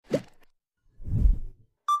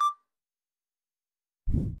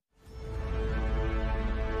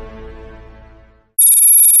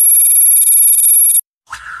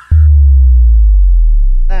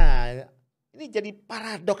Ini jadi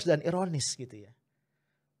paradoks dan ironis gitu ya.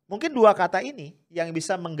 Mungkin dua kata ini yang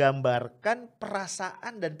bisa menggambarkan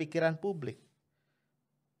perasaan dan pikiran publik.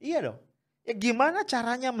 Iya dong. Ya gimana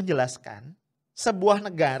caranya menjelaskan sebuah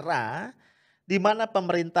negara di mana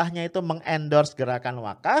pemerintahnya itu mengendorse gerakan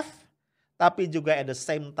wakaf, tapi juga at the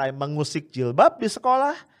same time mengusik jilbab di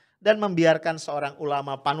sekolah dan membiarkan seorang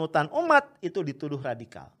ulama panutan umat itu dituduh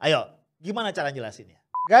radikal. Ayo, gimana cara jelasinnya?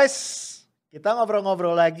 Guys, kita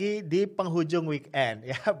ngobrol-ngobrol lagi di penghujung weekend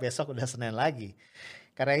ya, besok udah Senin lagi.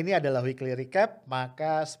 Karena ini adalah weekly recap,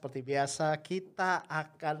 maka seperti biasa kita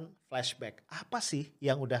akan flashback. Apa sih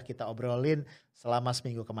yang udah kita obrolin selama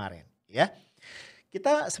seminggu kemarin ya?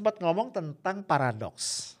 Kita sempat ngomong tentang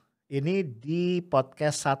paradoks. Ini di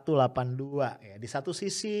podcast 182 ya. Di satu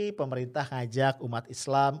sisi pemerintah ngajak umat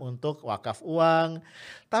Islam untuk wakaf uang.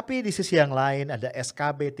 Tapi di sisi yang lain ada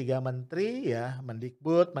SKB 3 menteri ya.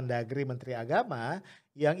 Mendikbud, Mendagri, Menteri Agama.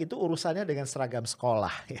 Yang itu urusannya dengan seragam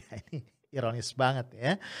sekolah. Ya, ini ironis banget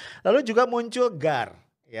ya. Lalu juga muncul GAR.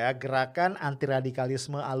 Ya, Gerakan Anti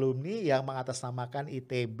Radikalisme Alumni yang mengatasnamakan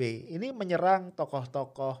ITB. Ini menyerang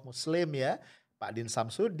tokoh-tokoh muslim ya. Pak Din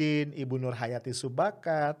Samsudin, Ibu Nur Hayati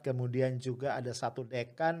Subakat, kemudian juga ada satu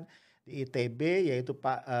dekan di ITB yaitu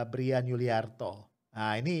Pak Brian Yuliarto.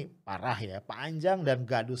 Nah ini parah ya, panjang dan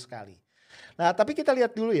gaduh sekali. Nah tapi kita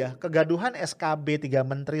lihat dulu ya, kegaduhan SKB 3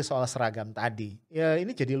 menteri soal seragam tadi. Ya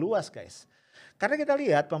ini jadi luas guys. Karena kita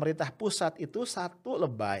lihat pemerintah pusat itu satu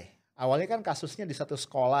lebay. Awalnya kan kasusnya di satu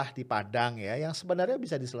sekolah di Padang ya yang sebenarnya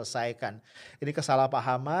bisa diselesaikan. Ini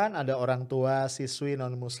kesalahpahaman, ada orang tua siswi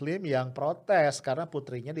non-muslim yang protes karena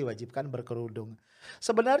putrinya diwajibkan berkerudung.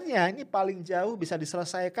 Sebenarnya ini paling jauh bisa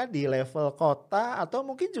diselesaikan di level kota atau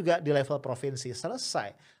mungkin juga di level provinsi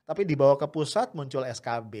selesai. Tapi dibawa ke pusat muncul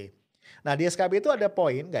SKB. Nah di SKB itu ada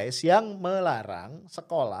poin guys yang melarang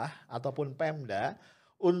sekolah ataupun Pemda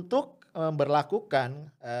untuk memberlakukan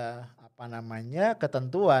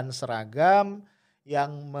ketentuan seragam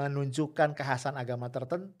yang menunjukkan kekhasan agama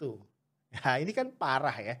tertentu. Nah, ini kan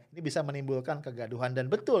parah ya. Ini bisa menimbulkan kegaduhan dan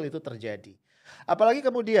betul itu terjadi. Apalagi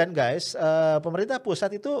kemudian guys, pemerintah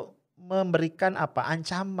pusat itu memberikan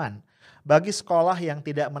ancaman bagi sekolah yang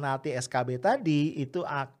tidak menaati SKB tadi itu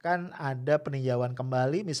akan ada peninjauan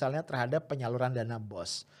kembali misalnya terhadap penyaluran dana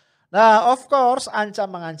BOS. Nah, of course,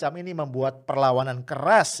 ancam-mengancam ini membuat perlawanan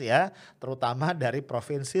keras ya, terutama dari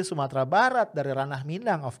Provinsi Sumatera Barat, dari ranah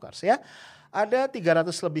Minang of course ya. Ada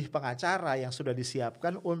 300 lebih pengacara yang sudah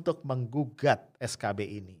disiapkan untuk menggugat SKB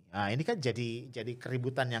ini. Nah ini kan jadi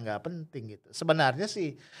keributan yang gak penting gitu. Sebenarnya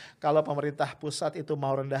sih kalau pemerintah pusat itu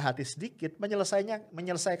mau rendah hati sedikit,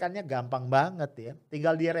 menyelesaikannya gampang banget ya.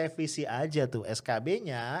 Tinggal direvisi aja tuh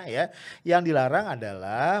SKB-nya ya. Yang dilarang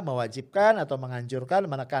adalah mewajibkan atau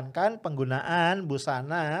menganjurkan menekankan penggunaan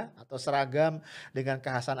busana atau seragam dengan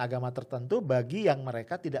kekhasan agama tertentu bagi yang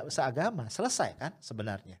mereka tidak seagama. Selesai kan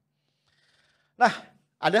sebenarnya. Nah,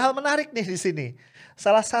 ada hal menarik nih di sini.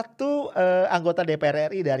 Salah satu anggota DPR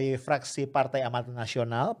RI dari fraksi Partai Amanat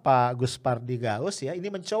Nasional, Pak Gus Pardi Gaus ya, ini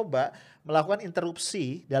mencoba melakukan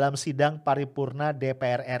interupsi dalam sidang paripurna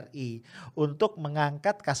DPR RI untuk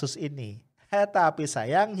mengangkat kasus ini. Tapi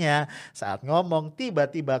sayangnya saat ngomong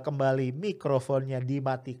tiba-tiba kembali mikrofonnya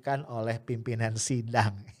dimatikan oleh pimpinan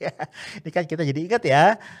sidang. Ini kan kita jadi ingat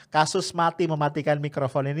ya, kasus mematikan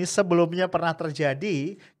mikrofon ini sebelumnya pernah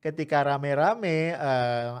terjadi ketika rame-rame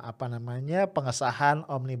pengesahan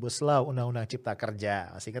Omnibus Law Undang-Undang Cipta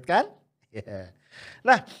Kerja. Masih ingat kan?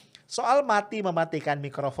 Nah, soal mematikan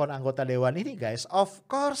mikrofon anggota dewan ini guys, of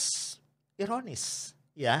course ironis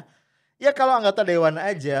ya. Ya kalau anggota dewan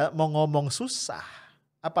aja mau ngomong susah,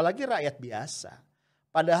 apalagi rakyat biasa.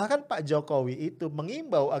 Padahal kan Pak Jokowi itu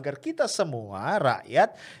mengimbau agar kita semua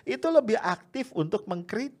rakyat itu lebih aktif untuk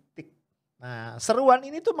mengkritik. Nah seruan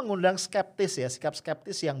ini tuh mengundang skeptis ya, sikap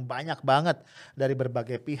skeptis yang banyak banget dari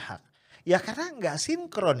berbagai pihak. Ya karena nggak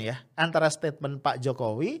sinkron ya antara statement Pak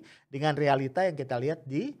Jokowi dengan realita yang kita lihat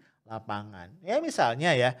di lapangan. Ya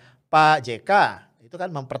misalnya ya Pak JK itu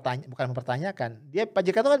kan bukan mempertanyakan. Pak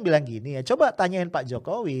JK itu kan bilang gini ya, coba tanyain Pak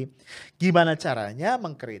Jokowi gimana caranya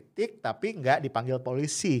mengkritik tapi nggak dipanggil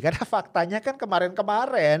polisi. Karena faktanya kan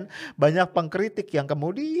kemarin-kemarin banyak pengkritik yang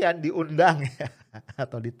kemudian diundang ya,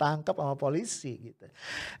 atau ditangkap sama polisi gitu.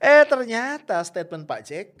 Ternyata statement Pak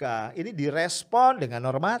JK ini direspon dengan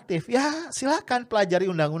normatif. Ya silakan pelajari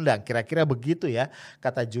undang-undang, kira-kira begitu ya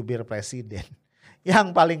kata jubir presiden.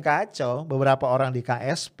 Yang paling kacau beberapa orang di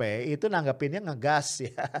KSP itu nanggepinnya ngegas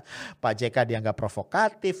ya. Pak JK dianggap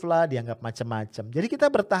provokatif lah, dianggap macam-macam. Jadi kita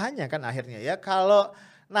bertanya kan akhirnya ya, kalau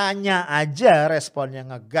nanya aja responnya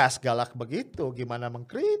ngegas galak begitu, gimana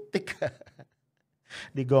mengkritik?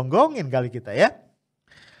 Digonggongin kali kita ya.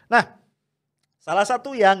 Nah Salah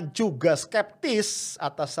satu yang juga skeptis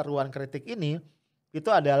atas seruan kritik ini itu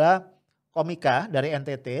adalah komika dari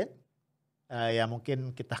NTT yang mungkin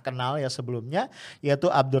kita kenal ya sebelumnya, yaitu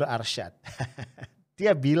Abdur Arsyad.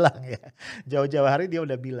 Dia bilang ya, jauh-jauh hari dia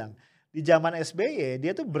udah bilang, di zaman SBY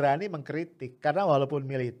dia tuh berani mengkritik karena walaupun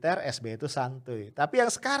militer SBY itu santuy. Tapi yang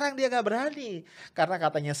sekarang dia gak berani karena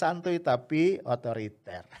katanya santuy tapi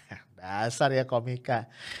otoriter. Dasar ya komika,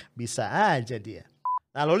 bisa aja dia.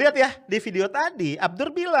 Nah lo lihat ya di video tadi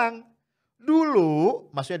Abdur bilang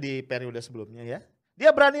dulu, maksudnya di periode sebelumnya ya,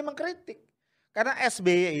 dia berani mengkritik. Karena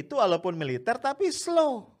SBY itu walaupun militer tapi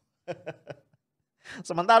slow.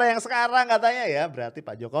 Sementara yang sekarang katanya ya berarti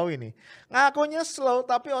Pak Jokowi nih ngakunya slow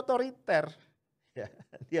tapi otoriter. Ya,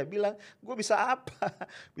 dia bilang gue bisa apa?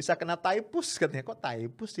 Bisa kena typhus katanya. Kok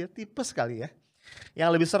typhus ya? Tipes kali ya. Yang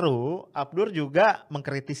lebih seru, Abdur juga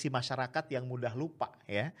mengkritisi masyarakat yang mudah lupa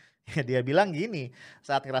ya. Dia bilang gini,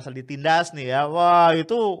 saat ngerasa ditindas nih ya, wah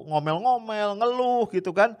itu ngomel-ngomel, ngeluh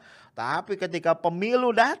gitu kan. Tapi ketika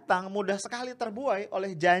pemilu datang mudah sekali terbuai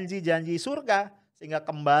oleh janji-janji surga sehingga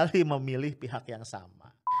kembali memilih pihak yang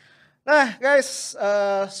sama. Nah guys,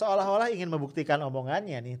 seolah-olah ingin membuktikan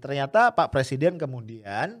omongannya nih, ternyata Pak Presiden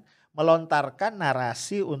kemudian melontarkan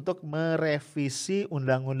narasi untuk merevisi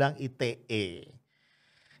Undang-Undang ITE.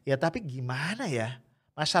 Ya tapi gimana ya,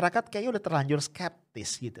 masyarakat kayaknya udah terlanjur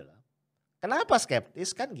skeptis gitu loh. Kenapa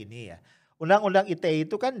skeptis? Kan gini ya, Undang-Undang ITE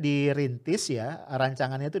itu kan dirintis ya,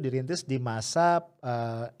 rancangannya itu dirintis di masa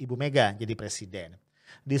Ibu Mega jadi presiden.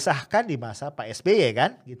 Disahkan di masa Pak SBY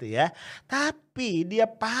kan gitu ya. Tapi dia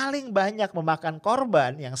paling banyak memakan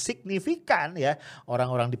korban yang signifikan ya.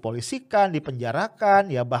 Orang-orang dipolisikan, dipenjarakan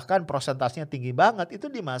ya, bahkan prosentasenya tinggi banget itu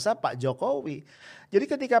di masa Pak Jokowi. Jadi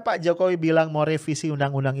ketika Pak Jokowi bilang mau revisi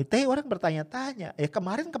Undang-Undang ITE, orang bertanya-tanya, ya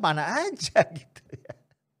kemarin kemana aja gitu ya.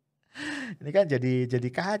 Ini kan jadi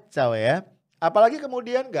kacau ya. Apalagi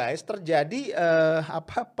kemudian guys terjadi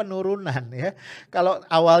penurunan ya. Kalau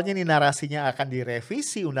awalnya nih narasinya akan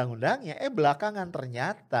direvisi undang-undangnya, belakangan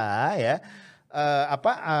ternyata ya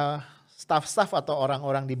staf-staf atau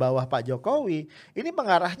orang-orang di bawah Pak Jokowi ini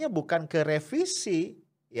mengarahnya bukan ke revisi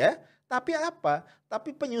ya, tapi apa?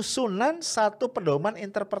 Tapi penyusunan satu pedoman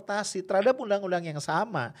interpretasi terhadap undang-undang yang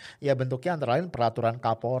sama. Ya bentuknya antara lain peraturan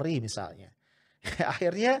Kapolri misalnya.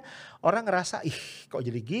 Akhirnya orang ngerasa kok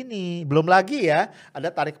jadi gini. Belum lagi ya ada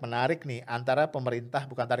tarik menarik nih antara pemerintah,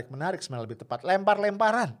 bukan tarik menarik sebenarnya lebih tepat,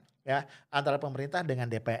 lempar-lemparan ya antara pemerintah dengan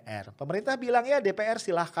DPR. Pemerintah bilang ya DPR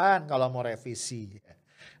silahkan kalau mau revisi.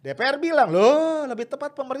 DPR bilang loh lebih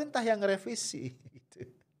tepat pemerintah yang ngerevisi. Gitu.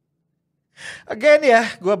 Again ya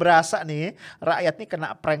gue berasa nih rakyat nih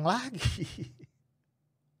kena prank lagi.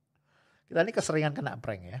 Kita ini keseringan kena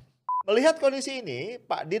prank ya. Melihat kondisi ini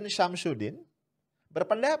Pak Din Syamsuddin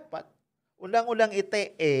berpendapat Undang-Undang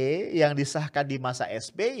ITE yang disahkan di masa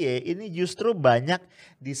SBY ini justru banyak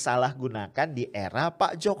disalahgunakan di era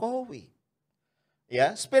Pak Jokowi.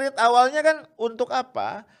 Ya, spirit awalnya kan untuk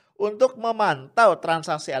apa? Untuk memantau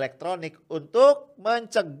transaksi elektronik, untuk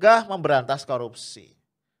mencegah memberantas korupsi.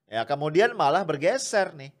 Ya, kemudian malah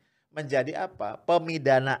bergeser nih menjadi apa?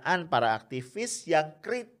 Pemidanaan para aktivis yang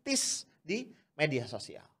kritis di media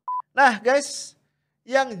sosial. Nah, guys,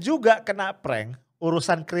 yang juga kena prank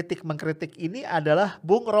urusan kritik mengkritik ini adalah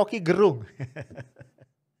Bung Rocky Gerung.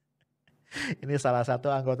 Ini salah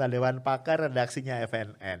satu anggota Dewan Pakar redaksinya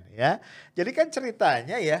FNN ya. Jadi kan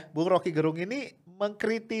ceritanya ya Bung Rocky Gerung ini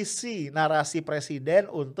mengkritisi narasi presiden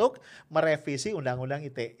untuk merevisi Undang-Undang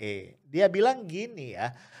ITE. Dia bilang gini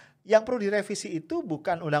ya, yang perlu direvisi itu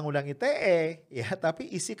bukan Undang-Undang ITE ya, tapi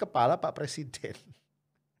isi kepala Pak Presiden.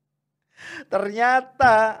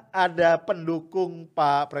 Ternyata ada pendukung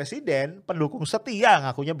Pak Presiden, pendukung setia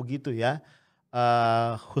ngakunya begitu ya.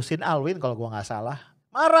 Husin Alwin kalau gua nggak salah,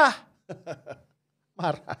 marah.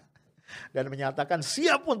 Marah. Dan menyatakan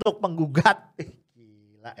siap untuk menggugat.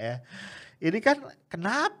 Gila ya. Ini kan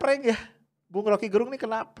kena prank ya. Bung Rocky Gerung ini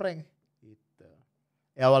kena prank. Gitu.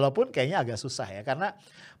 Ya walaupun kayaknya agak susah ya. Karena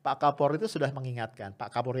Pak Kapolri itu sudah mengingatkan.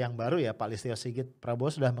 Pak Kapolri yang baru ya Pak Listio Sigit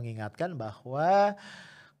Prabowo sudah mengingatkan bahwa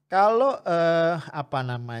kalau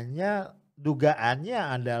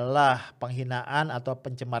dugaannya adalah penghinaan atau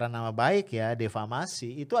pencemaran nama baik ya,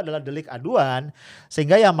 defamasi, itu adalah delik aduan,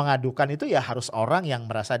 sehingga yang mengadukan itu ya harus orang yang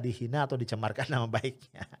merasa dihina atau dicemarkan nama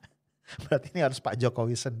baiknya. Berarti ini harus Pak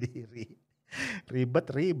Jokowi sendiri.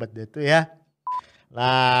 Ribet itu ya.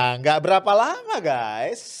 Nah gak berapa lama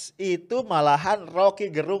guys, itu malahan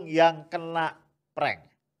Rocky Gerung yang kena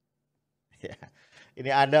prank. Ya.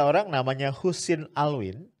 Ini ada orang namanya Husin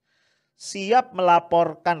Alwin. siap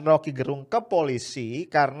melaporkan Rocky Gerung ke polisi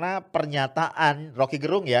karena pernyataan Rocky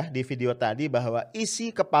Gerung ya di video tadi bahwa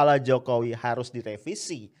isi kepala Jokowi harus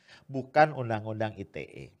direvisi, bukan Undang-Undang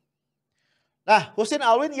ITE. Nah, Husin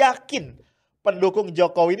Alwin yakin pendukung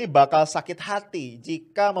Jokowi ini bakal sakit hati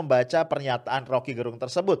jika membaca pernyataan Rocky Gerung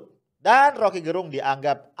tersebut. Dan Rocky Gerung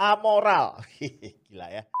dianggap amoral. Gila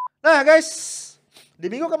ya. Nah guys, di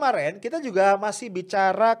minggu kemarin kita juga masih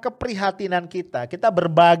bicara keprihatinan kita. Kita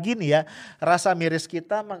berbagi nih ya rasa miris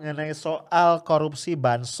kita mengenai soal korupsi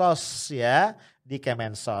bansos ya di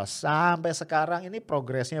Kemensos. Sampai sekarang ini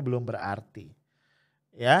progresnya belum berarti.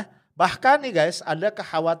 Ya, bahkan nih guys ada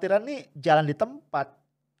kekhawatiran nih jalan di tempat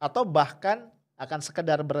atau bahkan akan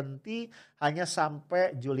sekedar berhenti hanya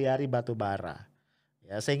sampai Juliari Batubara.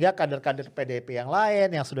 Ya, sehingga kader-kader PDIP yang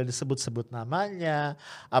lain yang sudah disebut-sebut namanya,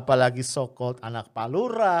 apalagi so-called anak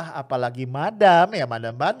palurah, apalagi madam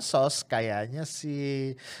bansos, kayaknya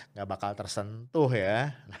sih nggak bakal tersentuh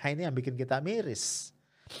ya. Nah ini yang bikin kita miris.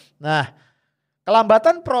 Nah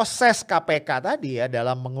kelambatan proses KPK tadi ya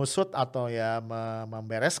dalam mengusut atau ya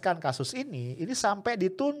membereskan kasus ini sampai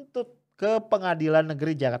dituntut ke Pengadilan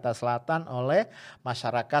Negeri Jakarta Selatan oleh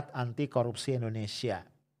Masyarakat Anti Korupsi Indonesia.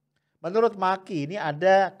 Menurut Maki ini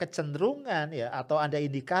ada kecenderungan ya atau ada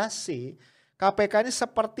indikasi KPK ini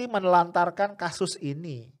seperti menelantarkan kasus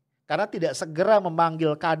ini karena tidak segera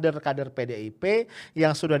memanggil kader-kader PDIP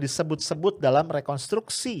yang sudah disebut-sebut dalam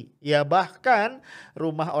rekonstruksi. Ya bahkan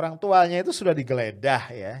rumah orang tuanya itu sudah digeledah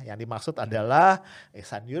ya. Yang dimaksud adalah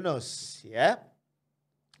Ihsan Yunus ya.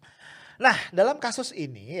 Nah, dalam kasus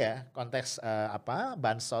ini ya, konteks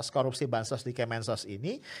bansos, korupsi bansos di Kemensos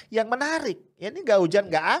ini yang menarik. Ya, ini nggak hujan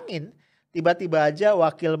nggak angin. Tiba-tiba aja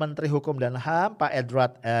Wakil Menteri Hukum dan HAM Pak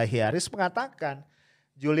Edward Hiaris mengatakan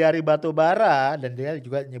Juliari Batubara dan dia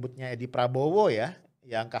juga nyebutnya Edi Prabowo ya,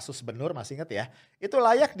 yang kasus Benur masih ingat ya, itu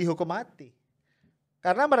layak dihukum mati.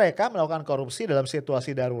 Karena mereka melakukan korupsi dalam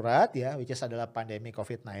situasi darurat ya, which is adalah pandemi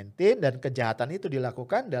COVID-19 dan kejahatan itu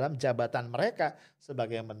dilakukan dalam jabatan mereka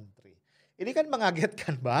sebagai menteri. Ini kan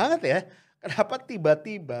mengagetkan banget ya. Kenapa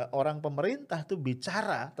tiba-tiba orang pemerintah tuh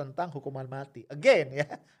bicara tentang hukuman mati? Again ya.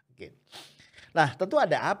 Again. Nah tentu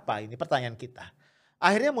ada apa ini pertanyaan kita.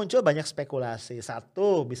 Akhirnya muncul banyak spekulasi.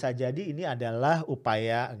 Satu bisa jadi ini adalah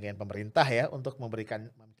upaya pemerintah ya untuk memberikan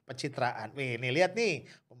pencitraan. Nih lihat nih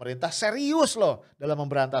pemerintah serius loh dalam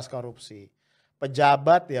memberantas korupsi.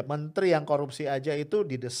 Pejabat ya menteri yang korupsi aja itu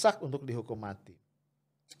didesak untuk dihukum mati.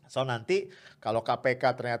 So nanti kalau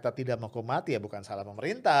KPK ternyata tidak menghukum mati ya bukan salah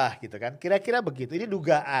pemerintah gitu kan. Kira-kira begitu, ini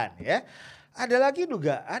dugaan ya. Ada lagi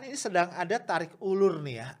dugaan ini sedang ada tarik ulur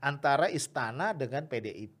nih ya antara istana dengan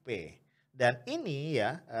PDIP. Dan ini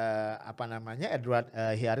ya Edward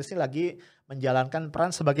Hiaris ini lagi menjalankan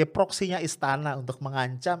peran sebagai proksinya istana untuk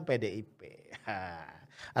mengancam PDIP.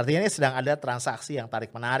 Artinya ini sedang ada transaksi yang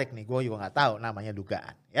tarik menarik nih, gue juga gak tahu namanya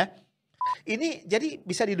dugaan ya. Ini jadi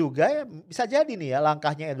bisa diduga ya, bisa jadi nih ya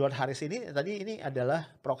langkahnya Edward Hiaris ini tadi ini adalah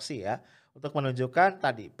proksi ya untuk menunjukkan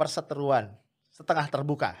tadi perseteruan setengah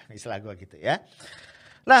terbuka istilah gue gitu ya.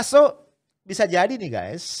 Nah bisa jadi nih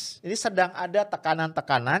guys, ini sedang ada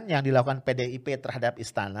tekanan-tekanan yang dilakukan PDIP terhadap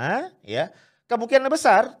istana ya. Kemungkinan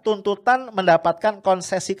besar tuntutan mendapatkan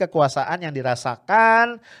konsesi kekuasaan yang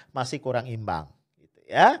dirasakan masih kurang imbang gitu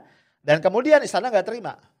ya. Dan kemudian istana nggak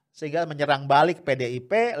terima. Sehingga menyerang balik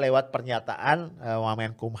PDIP lewat pernyataan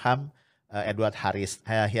Wamenkumham Edward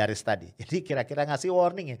Hiaris tadi. Jadi kira-kira ngasih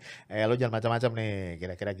warning ya, lo jangan macam-macam nih,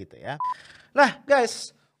 kira-kira gitu ya. Nah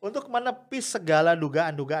guys, untuk menepis segala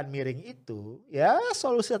dugaan-dugaan miring itu, ya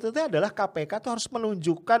solusi satunya adalah KPK tuh harus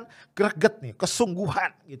menunjukkan greget nih,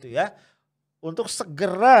 kesungguhan gitu ya, untuk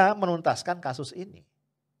segera menuntaskan kasus ini,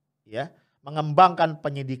 ya, mengembangkan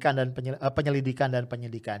penyelidikan dan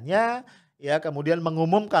penyidikannya. Ya, kemudian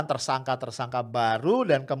mengumumkan tersangka-tersangka baru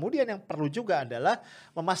dan kemudian yang perlu juga adalah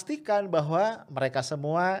memastikan bahwa mereka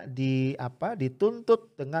semua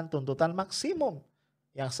dituntut dengan tuntutan maksimum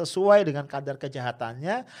yang sesuai dengan kadar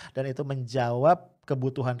kejahatannya dan itu menjawab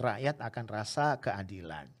kebutuhan rakyat akan rasa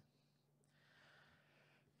keadilan.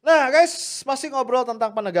 Nah guys, masih ngobrol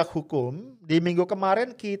tentang penegak hukum. Di minggu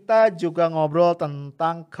kemarin kita juga ngobrol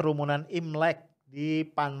tentang kerumunan Imlek di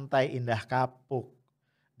Pantai Indah Kapuk,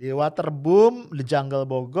 di Waterboom The Jungle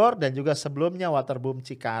Bogor dan juga sebelumnya Waterboom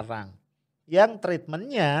Cikarang. Yang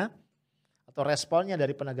treatmentnya atau responnya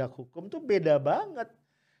dari penegak hukum tuh beda banget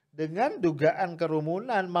dengan dugaan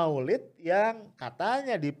kerumunan maulid yang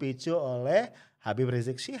katanya dipicu oleh Habib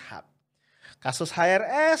Rizik Syihab. Kasus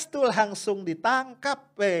HRS tuh langsung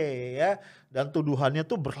ditangkap ya, dan tuduhannya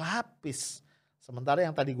tuh berlapis. Sementara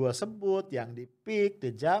yang tadi gue sebut yang di Peak,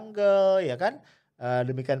 The Jungle ya kan,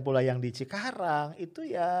 Demikian pula yang di Cikarang itu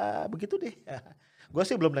ya begitu deh. Gue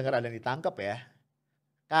sih belum dengar ada yang ditangkap ya.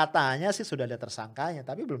 Katanya sih sudah ada tersangkanya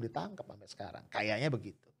tapi belum ditangkap sampai sekarang. Kayaknya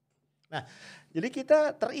begitu. Nah, jadi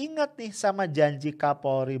kita teringat nih sama janji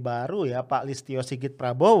Kapolri baru ya Pak Listio Sigit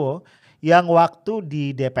Prabowo yang waktu di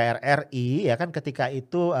DPR RI ya kan ketika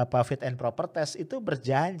itu fit and proper test itu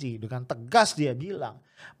berjanji dengan tegas dia bilang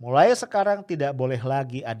mulai sekarang tidak boleh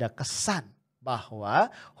lagi ada kesan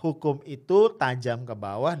bahwa hukum itu tajam ke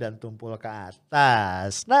bawah dan tumpul ke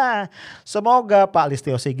atas. Nah, semoga Pak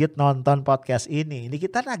Listio Sigit nonton podcast ini. Ini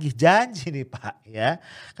kita nagih janji nih Pak ya.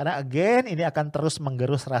 Karena again ini akan terus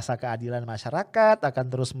menggerus rasa keadilan masyarakat, akan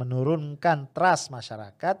terus menurunkan trust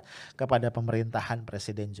masyarakat kepada pemerintahan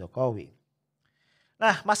Presiden Jokowi.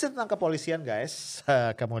 Nah, masih tentang kepolisian guys.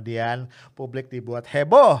 Kemudian publik dibuat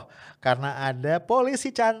heboh karena ada polisi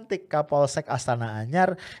cantik Kapolsek Astana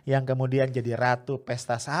Anyar yang kemudian jadi ratu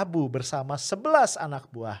pesta sabu bersama 11 anak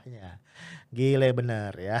buahnya. Gile bener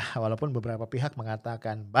ya, walaupun beberapa pihak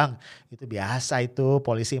mengatakan, "Bang, itu biasa itu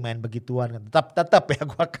polisi main begituan." Tetap ya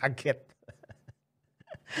gua kaget.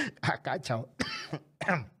 Kacau.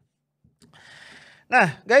 Nah,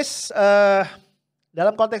 guys,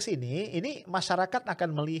 dalam konteks ini masyarakat akan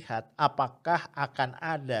melihat apakah akan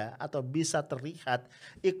ada atau bisa terlihat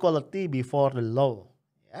equality before the law.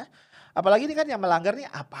 Ya. Apalagi ini kan yang melanggar nih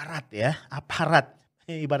aparat ya, aparat.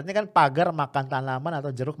 Ibaratnya kan pagar makan tanaman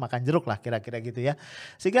atau jeruk makan jeruk lah kira-kira gitu ya.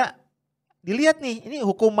 Sehingga dilihat nih ini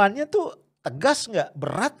hukumannya tuh tegas nggak,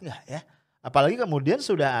 berat nggak ya. Apalagi kemudian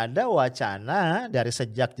sudah ada wacana dari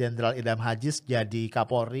sejak Jenderal Idham Aziz jadi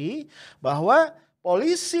Kapolri bahwa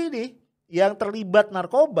polisi nih yang terlibat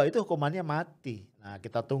narkoba itu hukumannya mati. Nah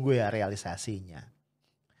kita tunggu ya realisasinya.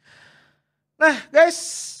 Nah guys,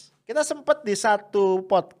 kita sempat di satu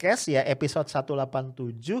podcast ya episode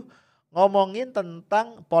 187 ngomongin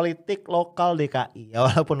tentang politik lokal DKI. Ya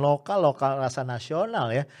walaupun lokal rasa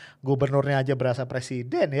nasional ya. Gubernurnya aja berasa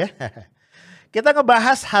presiden ya. Kita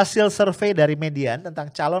ngebahas hasil survei dari Median tentang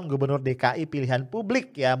calon gubernur DKI pilihan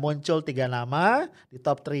publik ya. Muncul 3 nama, di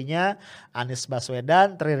top 3-nya Anies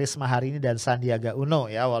Baswedan, Tri Risma Harini dan Sandiaga Uno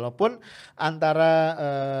ya. Walaupun antara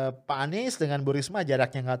Pak Anies dengan Bu Risma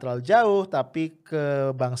jaraknya gak terlalu jauh, tapi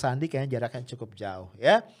ke Bang Sandi kayaknya jaraknya cukup jauh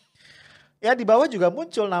ya. Ya di bawah juga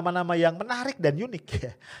muncul nama-nama yang menarik dan unik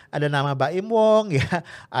ya. Ada nama Baim Wong ya,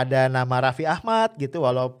 ada nama Raffi Ahmad gitu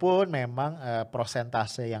walaupun memang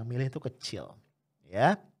prosentase yang milih itu kecil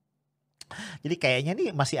ya. Jadi kayaknya nih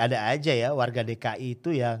masih ada aja ya warga DKI itu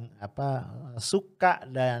yang suka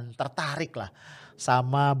dan tertarik lah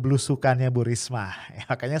sama blusukannya Bu Risma. Ya,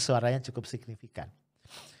 makanya suaranya cukup signifikan.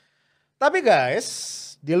 Tapi guys,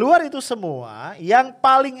 di luar itu semua, yang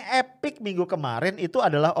paling epic minggu kemarin itu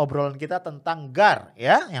adalah obrolan kita tentang GAR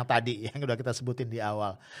ya, yang tadi yang udah kita sebutin di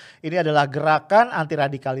awal. Ini adalah gerakan anti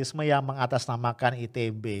radikalisme yang mengatasnamakan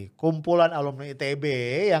ITB. Kumpulan alumni ITB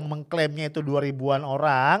yang mengklaimnya itu 2000-an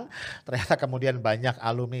orang, ternyata kemudian banyak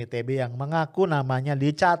alumni ITB yang mengaku namanya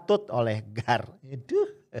dicatut oleh GAR.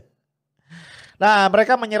 Nah,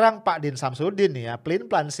 mereka menyerang Pak Din Samsudin ya,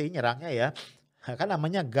 pelin-pelan sih nyerangnya ya. Kan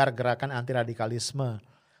namanya GAR, Gerakan Anti Radikalisme.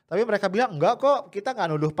 Tapi mereka bilang enggak kok, kita nggak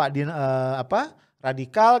nuduh Pak Din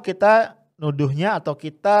radikal, kita nuduhnya atau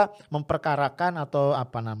kita memperkarakan atau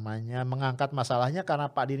mengangkat masalahnya karena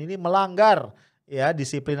Pak Din ini melanggar ya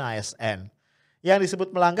disiplin ASN. Yang disebut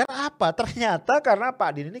melanggar apa? Ternyata karena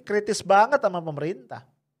Pak Din ini kritis banget sama pemerintah.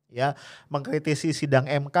 Ya, mengkritisi sidang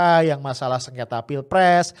MK yang masalah sengketa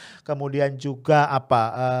Pilpres, kemudian juga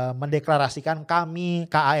mendeklarasikan kami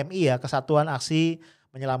KAMI ya, Kesatuan Aksi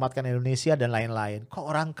Menyelamatkan Indonesia dan lain-lain. Kok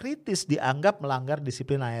orang kritis dianggap melanggar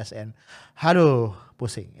disiplin ASN? Aduh,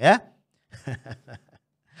 pusing ya.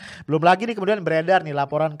 Belum lagi nih kemudian beredar nih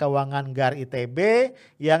laporan keuangan GAR ITB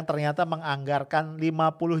yang ternyata menganggarkan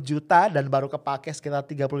 50 juta dan baru kepake sekitar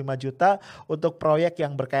 35 juta untuk proyek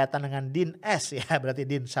yang berkaitan dengan Din S ya, berarti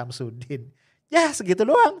Din Samsudin. Ya segitu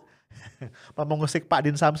doang. Mengusik Pak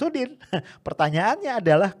Din Samsudin. Pertanyaannya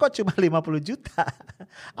adalah kok cuma 50 juta?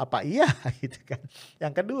 Apa iya gitu kan.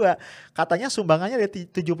 Yang kedua, katanya sumbangannya dari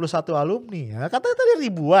 71 alumni. Ya, katanya tadi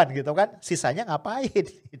ribuan gitu kan. Sisanya ngapain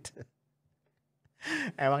gitu.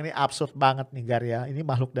 Emang ini absurd banget nih GAR ya. Ini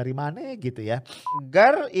makhluk dari mana gitu ya.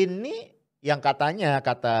 GAR ini yang katanya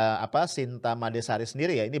kata Sinta Madesari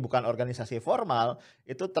sendiri ya, ini bukan organisasi formal,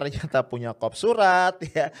 itu ternyata punya kop surat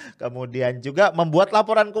ya. Kemudian juga membuat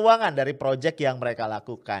laporan keuangan dari proyek yang mereka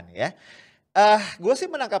lakukan ya. Gue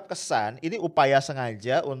sih menangkap kesan ini upaya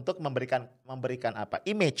sengaja untuk memberikan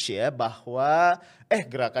image ya bahwa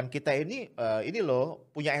gerakan kita ini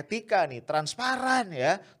loh punya etika nih, transparan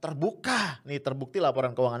ya, terbuka nih, terbukti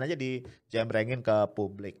laporan keuangan aja dijembrengin ke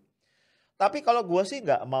publik. Tapi kalau gue sih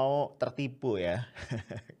nggak mau tertipu ya.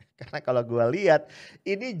 Karena kalau gue lihat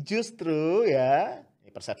ini justru ya, ini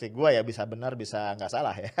persepsi gue ya, bisa benar bisa nggak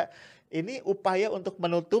salah ya. Ini upaya untuk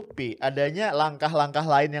menutupi adanya langkah-langkah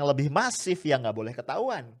lain yang lebih masif yang nggak boleh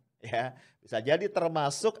ketahuan ya. Bisa jadi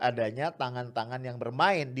termasuk adanya tangan-tangan yang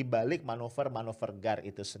bermain di balik manuver-manuver GAR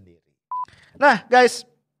itu sendiri. Nah guys,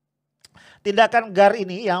 tindakan GAR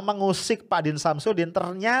ini yang mengusik Pak Din Samsudin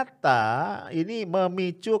ternyata ini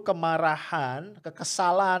memicu kemarahan,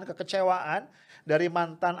 kekesalan, kekecewaan dari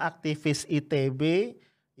mantan aktivis ITB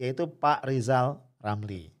yaitu Pak Rizal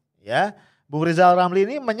Ramli. Ya, Bung Rizal Ramli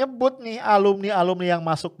ini menyebut nih alumni-alumni yang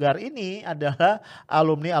masuk GAR ini adalah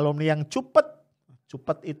alumni-alumni yang cupet.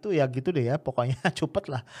 Cupet itu ya gitu deh ya, pokoknya cupet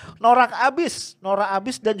lah. Norak abis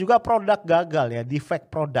dan juga produk gagal ya, defect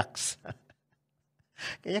products.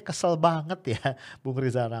 Kayaknya kesel banget ya Bung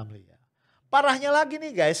Rizal Ramli ya. Parahnya lagi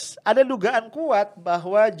nih guys, ada dugaan kuat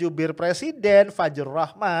bahwa jubir presiden Fajrul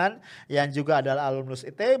Rahman yang juga adalah alumnus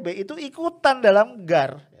ITB itu ikutan dalam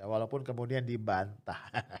GAR. Ya, walaupun kemudian dibantah.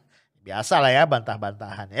 Biasalah ya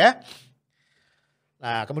bantah-bantahan ya.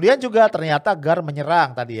 Nah kemudian juga ternyata GAR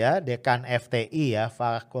menyerang tadi ya Dekan FTI ya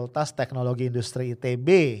Fakultas Teknologi Industri ITB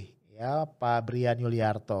ya Pak Brian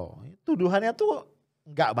Yuliarto. Tuduhannya tuh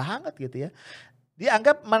enggak banget gitu ya.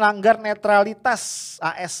 Dianggap melanggar netralitas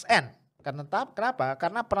ASN. Kenapa?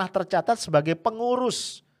 Karena pernah tercatat sebagai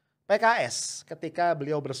pengurus PKS ketika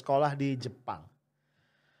beliau bersekolah di Jepang.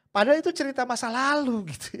 Padahal itu cerita masa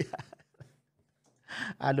lalu gitu ya.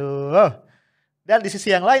 Aduh. Dan di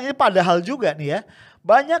sisi yang lain ini padahal juga nih ya.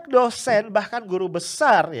 Banyak dosen bahkan guru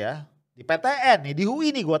besar ya. Di PTN nih, di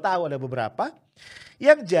UI nih gue tahu ada beberapa.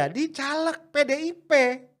 Yang jadi caleg PDIP.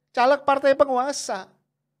 Caleg partai penguasa.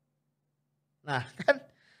 Nah kan,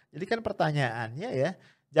 jadi kan pertanyaannya ya.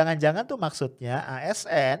 Jangan-jangan tuh maksudnya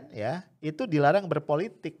ASN ya. Itu dilarang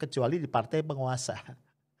berpolitik kecuali di partai penguasa.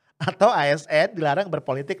 Atau ASN dilarang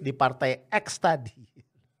berpolitik di partai X tadi.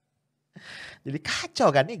 Jadi kacau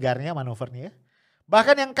kan nih GAR-nya manuvernya ya.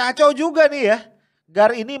 Bahkan yang kacau juga nih ya.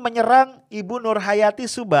 GAR ini menyerang Ibu Nurhayati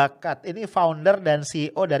Subakat. Ini founder dan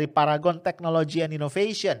CEO dari Paragon Technology and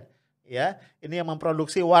Innovation. Ya, ini yang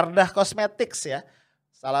memproduksi Wardah Cosmetics ya.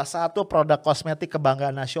 Salah satu produk kosmetik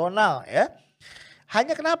kebanggaan nasional ya.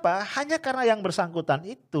 Hanya kenapa? Hanya karena yang bersangkutan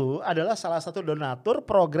itu adalah salah satu donatur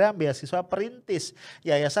program beasiswa perintis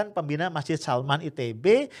Yayasan Pembina Masjid Salman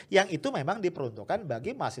ITB yang itu memang diperuntukkan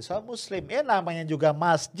bagi mahasiswa muslim. Namanya juga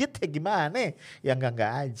masjid ya gimana? Ya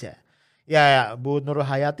enggak aja. Ya Bu Nur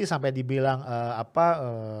Hayati sampai dibilang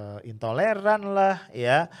intoleran lah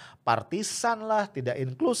ya, partisan lah, tidak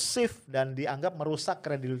inklusif dan dianggap merusak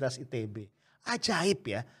kredibilitas ITB. Ajaib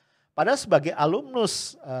ya. Padahal sebagai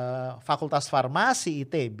alumnus Fakultas Farmasi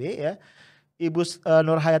ITB ya, Ibu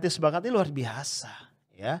Nur Hayati Subakat ini luar biasa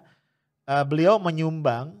ya. Beliau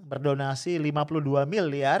menyumbang berdonasi 52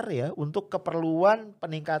 miliar ya untuk keperluan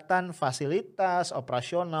peningkatan fasilitas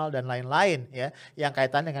operasional dan lain-lain ya yang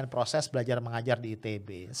kaitan dengan proses belajar mengajar di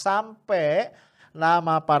ITB. Sampai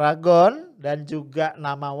nama Paragon dan juga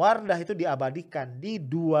nama Wardah itu diabadikan di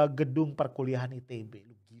 2 gedung perkuliahan ITB.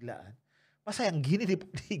 Gila. Masa yang gini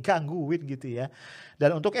digangguin gitu ya.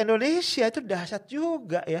 Dan untuk Indonesia itu dahsyat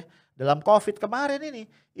juga ya. Dalam COVID kemarin ini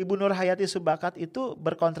Ibu Nur Hayati Subakat itu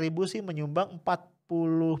berkontribusi menyumbang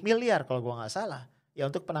 40 miliar kalau gua nggak salah. Ya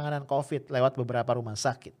untuk penanganan COVID lewat beberapa rumah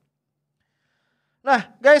sakit.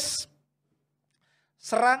 Nah guys,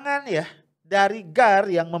 serangan ya dari GAR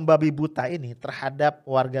yang membabi buta ini terhadap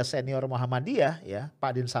warga senior Muhammadiyah ya,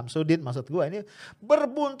 Pak Din Samsudin maksud gua ini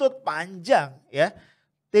berbuntut panjang ya.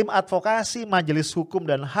 Tim advokasi Majelis Hukum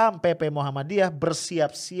dan HAM PP Muhammadiyah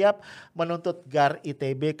bersiap-siap menuntut GAR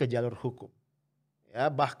ITB ke jalur hukum. Ya,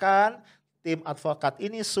 bahkan tim advokat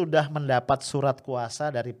ini sudah mendapat surat kuasa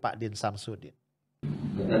dari Pak Din Samsudin.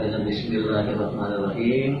 Kita dengan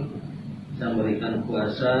Bismillahirrahmanirrahim, saya memberikan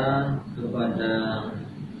kuasa kepada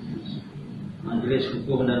Majelis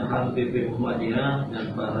Hukum dan HAM PP Muhammadiyah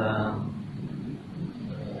dan para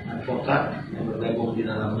advokat yang bergabung di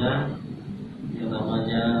dalamnya, yang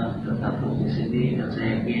namanya tertampung di sini, dan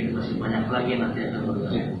saya yakin masih banyak lagi nanti akan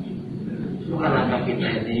bergabung. Semua langkah kita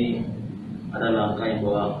ini adalah langkah yang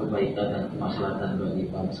bawa kebaikan dan kemaslahatan bagi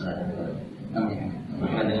bangsa dan negara. Amin.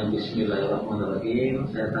 Maka dengan Bismillahirrahmanirrahim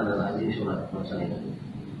saya tanda tangan surat kuasa itu.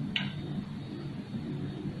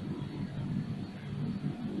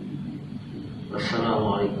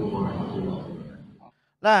 Wassalamualaikum warahmatullahi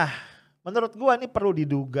wabarakatuh. Nah, menurut gua ini perlu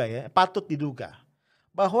diduga ya, patut diduga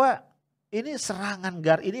bahwa ini serangan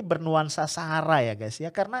GAR ini bernuansa sara ya guys ya.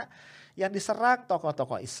 Karena yang diserang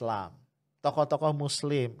tokoh-tokoh Islam, tokoh-tokoh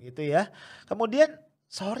Muslim gitu ya. Kemudian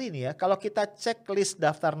Sorry nih ya, kalau kita cek list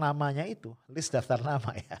daftar namanya itu, list daftar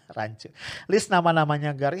nama ya, rancu. List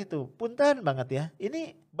nama-namanya GAR itu, punten banget ya.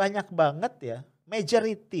 Ini banyak banget ya,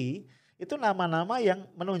 majority itu nama-nama yang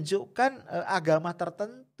menunjukkan agama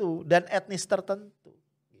tertentu dan etnis tertentu.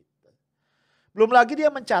 Gitu. Belum lagi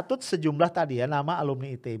dia mencatut sejumlah tadi ya nama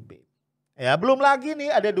alumni ITB. Ya, belum lagi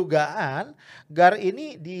nih ada dugaan GAR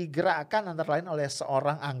ini digerakkan antara lain oleh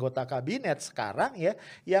seorang anggota kabinet sekarang ya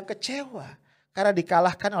yang kecewa karena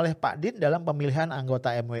dikalahkan oleh Pak Din dalam pemilihan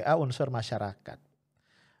anggota MWA unsur masyarakat.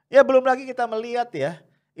 Ya belum lagi kita melihat ya,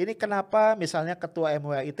 ini kenapa misalnya ketua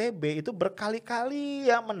MWA ITB itu berkali-kali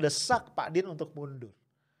yang mendesak Pak Din untuk mundur.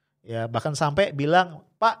 Ya bahkan sampai bilang,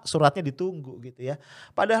 Pak suratnya ditunggu gitu ya.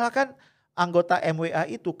 Padahal kan anggota MWA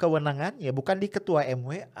itu kewenangannya bukan di ketua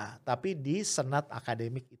MWA tapi di Senat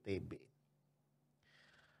Akademik ITB.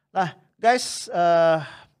 Nah guys,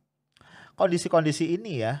 kondisi-kondisi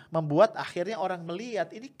ini ya membuat akhirnya orang melihat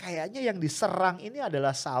ini kayaknya yang diserang ini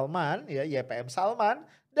adalah Salman ya, YPM Salman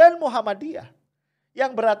dan Muhammadiyah.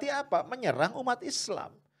 Yang berarti apa? Menyerang umat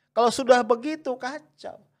Islam. Kalau sudah begitu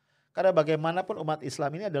kacau. Karena bagaimanapun umat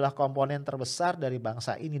Islam ini adalah komponen terbesar dari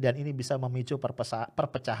bangsa ini dan ini bisa memicu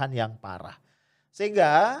perpecahan yang parah.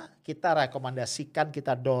 Sehingga kita rekomendasikan,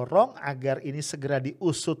 kita dorong agar ini segera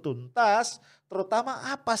diusut tuntas,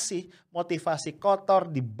 terutama apa sih motivasi kotor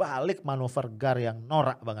di balik manuver GAR yang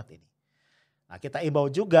norak banget ini. Nah kita imbau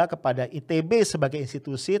juga kepada ITB sebagai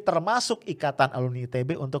institusi termasuk Ikatan Alumni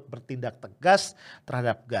ITB untuk bertindak tegas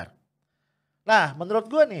terhadap GAR. Nah menurut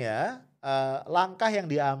gue nih ya, langkah yang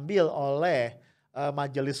diambil oleh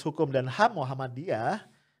Majelis Hukum dan HAM Muhammadiyah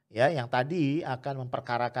ya yang tadi akan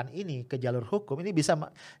memperkarakan ini ke jalur hukum ini bisa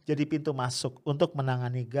jadi pintu masuk untuk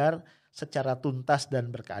menangani GAR secara tuntas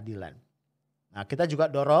dan berkeadilan. Nah kita juga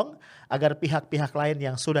dorong agar pihak-pihak lain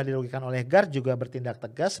yang sudah dirugikan oleh GAR juga bertindak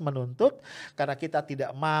tegas menuntut karena kita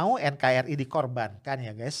tidak mau NKRI dikorbankan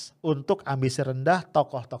ya guys untuk ambisi rendah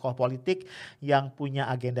tokoh-tokoh politik yang punya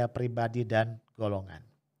agenda pribadi dan golongan.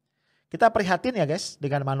 Kita prihatin ya guys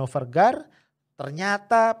dengan manuver GAR,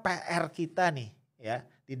 ternyata PR kita nih ya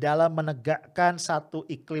di dalam menegakkan satu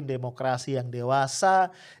iklim demokrasi yang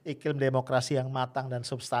dewasa, iklim demokrasi yang matang dan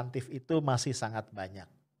substantif itu masih sangat banyak.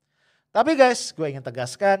 Tapi guys, gue ingin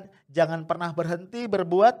tegaskan jangan pernah berhenti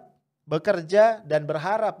berbuat, bekerja dan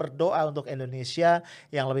berharap berdoa untuk Indonesia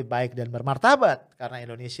yang lebih baik dan bermartabat. Karena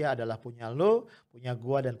Indonesia adalah punya lo, punya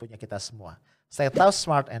gue dan punya kita semua. Stay tough,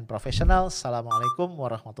 smart and professional. Assalamualaikum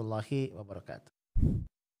warahmatullahi wabarakatuh.